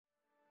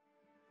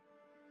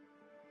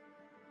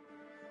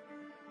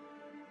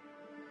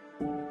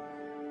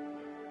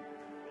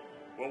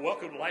Well,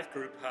 welcome to Life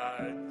Group.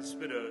 This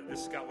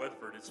is Scott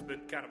Weatherford. It's been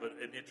kind of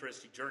an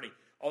interesting journey.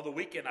 On the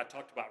weekend, I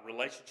talked about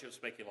relationships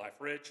making life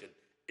rich and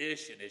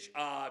Ish and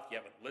Ish-ah. If you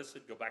haven't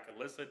listened, go back and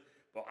listen.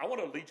 But I want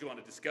to lead you on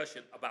a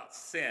discussion about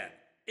sin.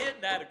 Isn't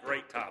that a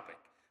great topic?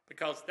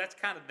 Because that's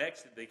kind of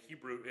next in the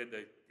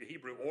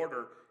Hebrew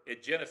order in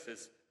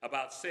Genesis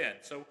about sin.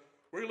 So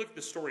we're going to look at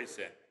the story of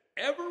sin.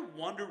 Ever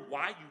wonder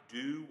why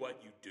you do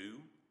what you do?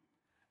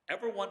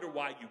 Ever wonder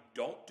why you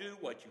don't do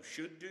what you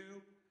should do?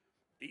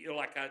 You know,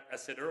 like I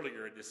said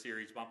earlier in this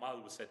series, my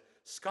mother would say,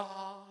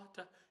 Scott,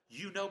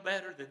 you know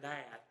better than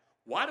that.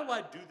 Why do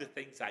I do the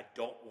things I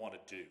don't want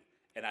to do?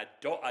 And I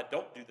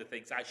don't do the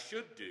things I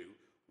should do.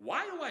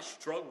 Why do I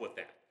struggle with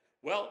that?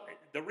 Well,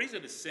 the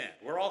reason is sin.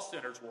 We're all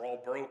sinners. We're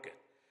all broken.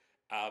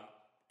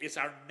 It's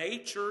our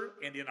nature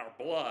and in our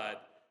blood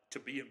to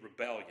be in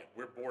rebellion.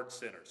 We're born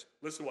sinners.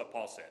 Listen to what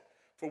Paul said.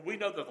 For we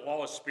know that the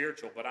law is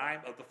spiritual, but I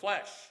am of the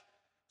flesh,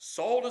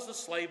 sold as a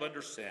slave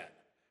under sin.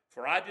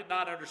 For I did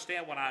not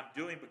understand what I'm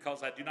doing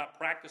because I do not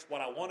practice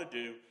what I want to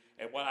do,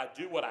 and when I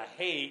do what I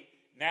hate,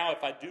 now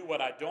if I do what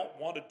I don't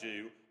want to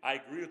do, I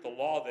agree with the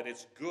law that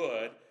it's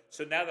good.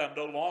 So now that I'm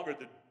no longer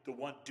the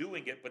one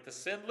doing it, but the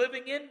sin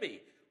living in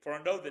me. For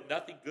I know that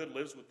nothing good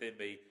lives within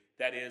me,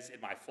 that is, in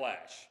my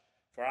flesh.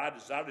 For I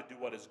desire to do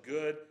what is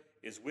good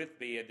is with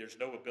me, and there's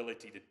no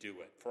ability to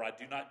do it. For I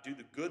do not do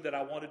the good that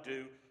I want to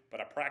do, but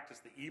I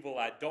practice the evil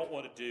I don't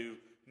want to do.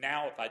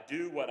 Now if I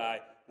do what I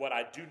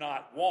do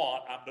not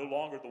want, I'm no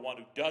longer the one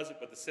who does it,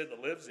 but the sin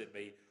that lives in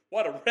me.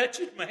 What a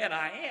wretched man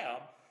I am.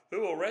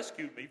 Who will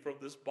rescue me from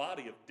this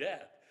body of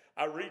death?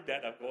 I read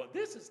that and I'm going,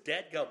 this is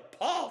dadgum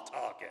Paul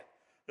talking.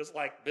 It's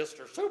like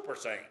Mr. Super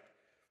Saint.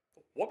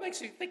 What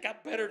makes you think I'm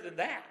better than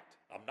that?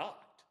 I'm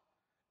not.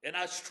 And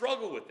I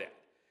struggle with that.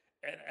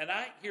 And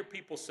I hear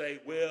people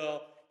say,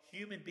 well,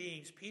 human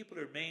beings, people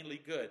are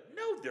mainly good.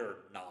 No, they're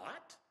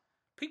not.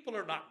 People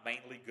are not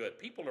mainly good.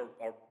 People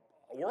are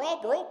we're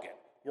all broken.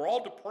 We're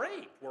all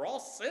depraved. We're all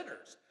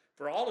sinners.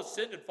 For all have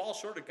sinned and fall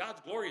short of God's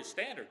glorious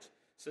standards. It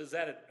says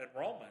that in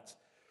Romans.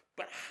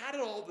 But how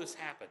did all this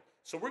happen?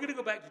 So we're going to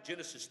go back to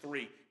Genesis 3,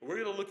 and we're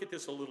going to look at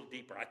this a little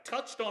deeper. I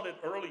touched on it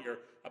earlier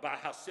about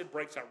how sin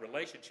breaks our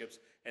relationships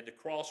and the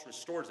cross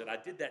restores it. I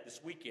did that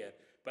this weekend,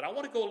 but I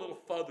want to go a little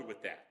further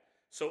with that.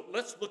 So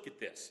let's look at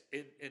this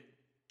in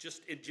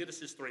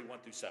Genesis 3, 1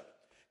 through 7.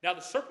 Now the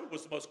serpent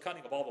was the most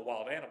cunning of all the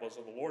wild animals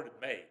that the Lord had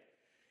made.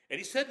 And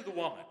he said to the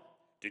woman,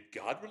 did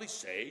God really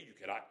say you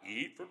cannot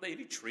eat from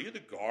any tree of the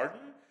garden?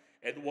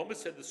 And the woman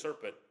said to the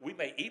serpent, we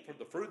may eat from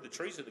the fruit of the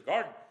trees of the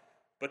garden,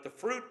 but the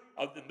fruit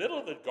of the middle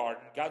of the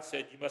garden, God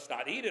said, you must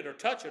not eat it or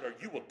touch it or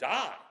you will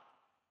die.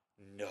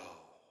 No,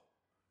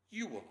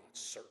 you will not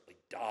certainly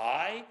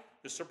die,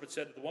 the serpent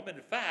said to the woman.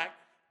 In fact,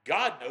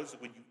 God knows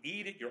that when you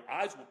eat it, your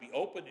eyes will be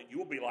opened and you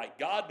will be like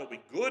God,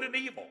 knowing good and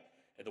evil.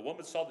 And the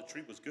woman saw the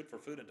tree was good for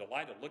food and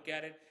delight to look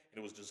at it, and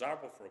it was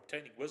desirable for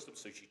obtaining wisdom.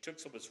 So she took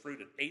some of its fruit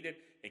and ate it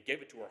and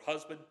gave it to her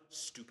husband,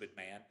 stupid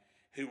man,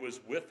 who was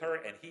with her,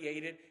 and he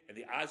ate it. And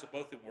the eyes of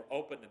both of them were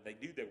opened, and they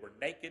knew they were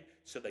naked.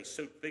 So they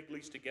sewed fig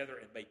leaves together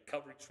and made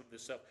coverings from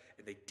themselves,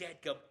 and they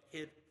dadgum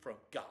hid from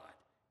God.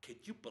 Can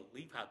you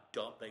believe how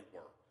dumb they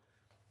were?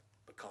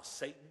 Because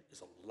Satan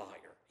is a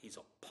liar. He's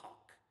a punk.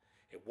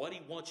 And what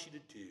he wants you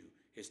to do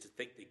is to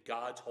think that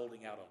God's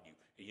holding out on you.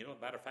 And you know, as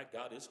a matter of fact,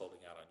 God is holding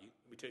out on you.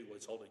 Let me tell you what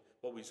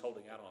he's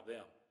holding out on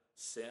them.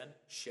 Sin,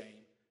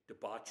 shame,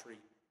 debauchery,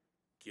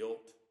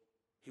 guilt.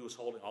 He was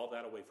holding all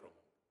that away from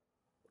them.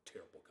 A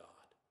terrible God.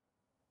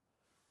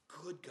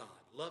 Good God,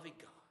 loving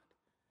God.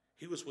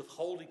 He was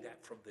withholding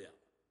that from them.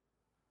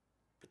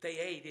 But they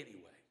ate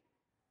anyway.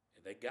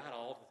 And they got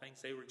all the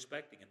things they were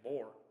expecting and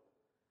more.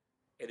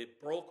 And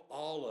it broke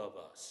all of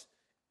us.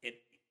 And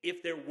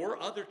if there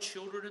were other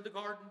children in the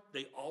garden,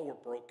 they all were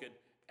broken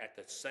at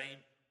the same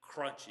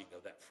crunching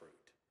of that fruit.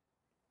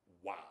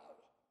 Wow.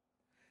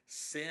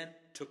 Sin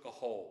took a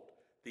hold.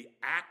 The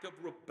act of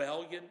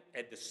rebellion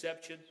and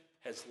deception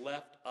has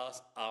left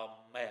us a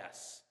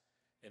mess.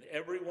 And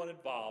everyone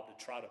involved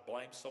to try to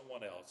blame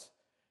someone else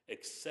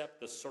except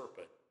the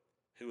serpent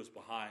who was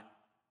behind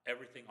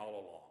everything all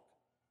along.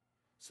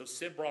 So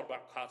sin brought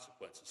about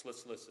consequences.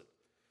 Let's listen.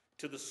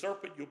 To the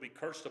serpent you'll be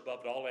cursed above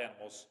all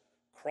animals,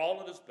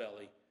 crawl in his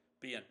belly,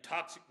 be in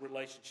toxic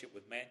relationship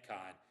with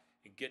mankind,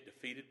 and get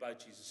defeated by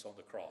Jesus on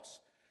the cross.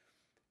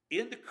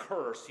 In the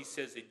curse, he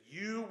says that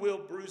you will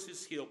bruise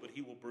his heel, but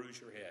he will bruise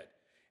your head.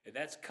 And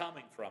that's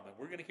coming from, and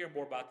we're going to hear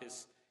more about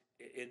this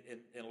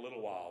in a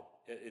little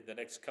while, in the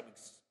next coming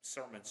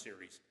sermon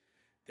series,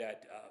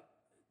 that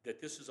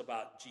this is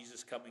about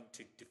Jesus coming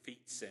to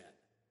defeat sin.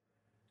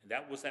 And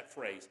that was that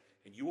phrase.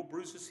 And you will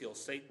bruise his heel.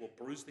 Satan will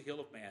bruise the heel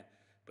of man,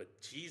 but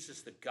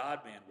Jesus, the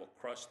God-man, will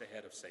crush the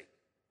head of Satan.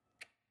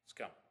 It's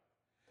coming.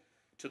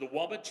 To the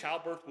woman,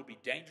 childbirth will be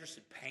dangerous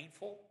and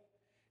painful,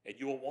 and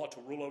you will want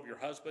to rule over your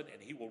husband,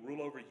 and he will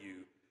rule over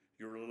you.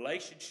 Your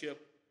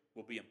relationship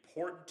will be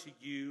important to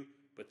you,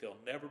 but they'll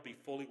never be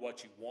fully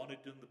what you wanted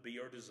them to be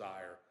or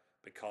desire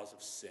because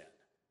of sin.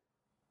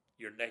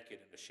 You're naked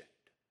and ashamed.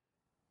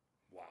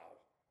 Wow.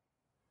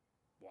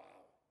 Wow.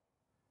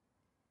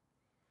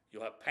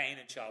 You'll have pain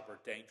in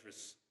childbirth,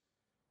 dangerous.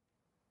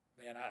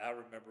 Man, I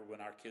remember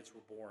when our kids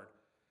were born,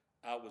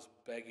 I was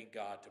begging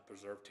God to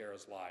preserve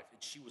Tara's life.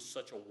 And she was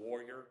such a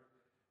warrior.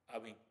 I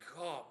mean,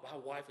 God, my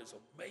wife is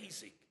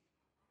amazing.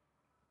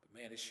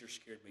 But man, it sure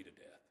scared me to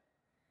death.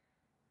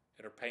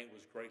 And her pain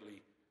was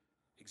greatly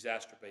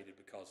exacerbated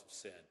because of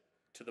sin.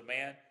 To the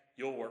man,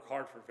 you'll work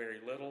hard for very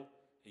little,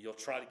 and you'll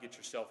try to get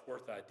your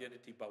self-worth and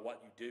identity by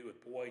what you do.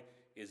 And boy,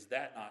 is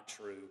that not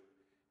true.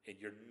 And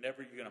you're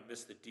going to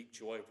miss the deep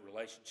joy of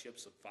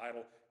relationships, of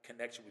vital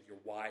connection with your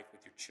wife,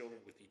 with your children,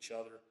 with each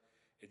other.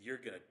 And you're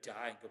going to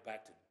die and go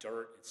back to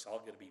dirt. It's all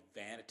going to be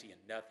vanity and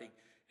nothing.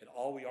 And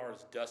all we are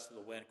is dust in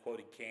the wind,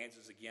 quoting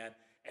Kansas again.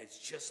 And it's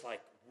just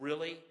like,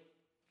 really?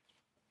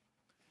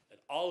 And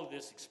all of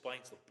this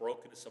explains the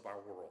brokenness of our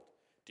world.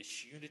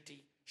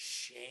 Disunity,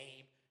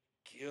 shame,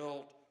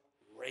 guilt,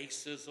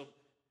 racism,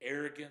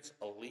 arrogance,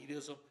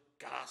 elitism,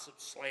 gossip,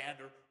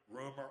 slander,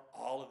 rumor,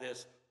 all of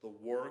this, the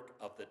work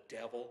of the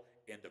devil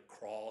and the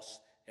cross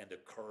and the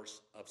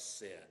curse of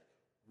sin.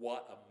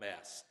 What a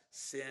mess.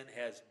 Sin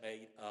has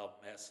made a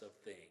mess of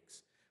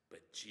things, but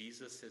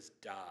Jesus has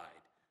died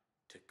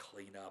to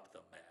clean up the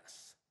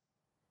mess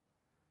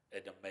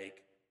and to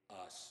make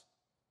us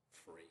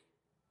free.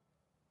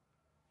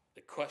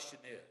 The question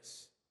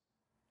is,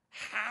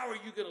 how are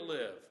you going to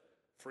live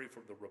free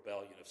from the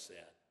rebellion of sin?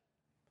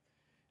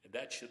 And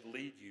that should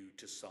lead you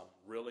to some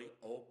really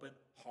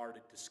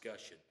open-hearted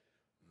discussion.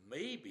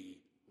 Maybe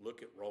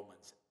look at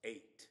Romans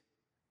 8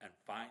 and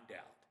find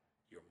out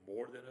you're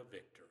more than a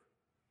victor,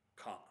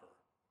 conqueror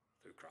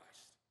through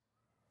Christ.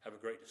 Have a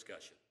great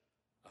discussion.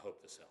 I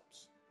hope this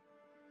helps.